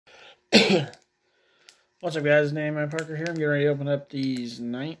What's up, guys? Nehemiah Parker here. I'm getting ready to open up these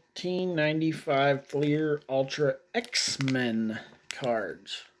 1995 Fleer Ultra X-Men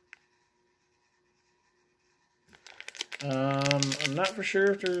cards. I'm not for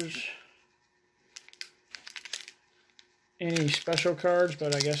sure if there's any special cards,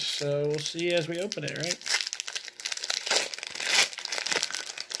 but I guess we'll see as we open it, right?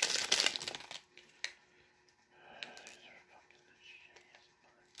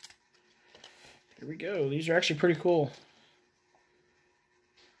 Here we go. These are actually pretty cool.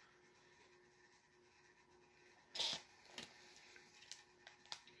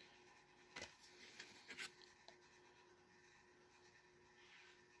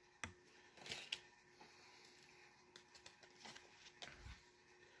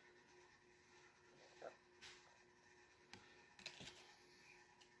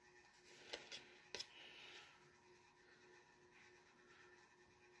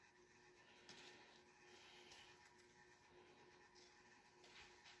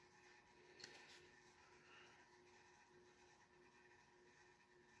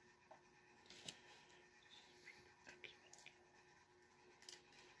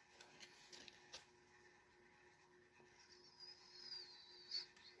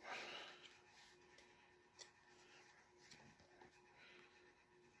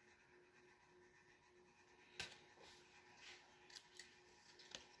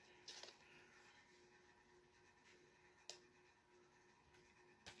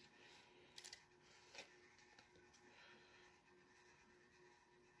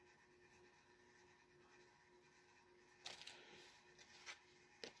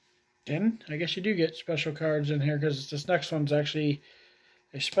 And I guess you do get special cards in here because this next one's actually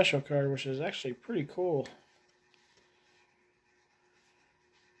a special card, which is actually pretty cool.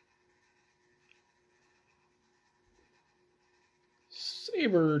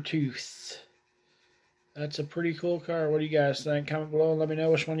 Sabretooth. That's a pretty cool card. What do you guys think? Comment below and let me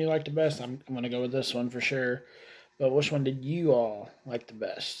know which one you like the best. I'm going to go with this one for sure. But which one did you all like the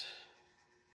best?